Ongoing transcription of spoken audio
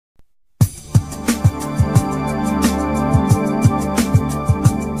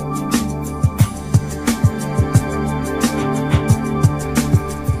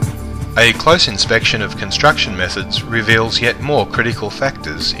A close inspection of construction methods reveals yet more critical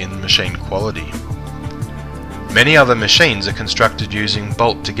factors in machine quality. Many other machines are constructed using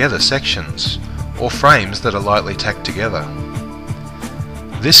bolt-together sections, or frames that are lightly tacked together.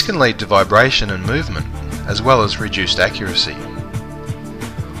 This can lead to vibration and movement, as well as reduced accuracy.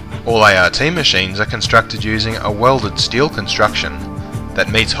 All ART machines are constructed using a welded steel construction that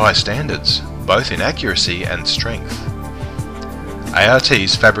meets high standards, both in accuracy and strength.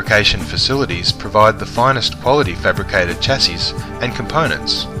 ART's fabrication facilities provide the finest quality fabricated chassis and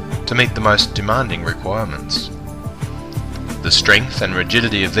components to meet the most demanding requirements. The strength and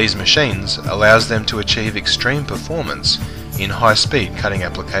rigidity of these machines allows them to achieve extreme performance in high-speed cutting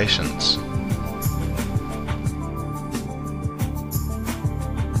applications.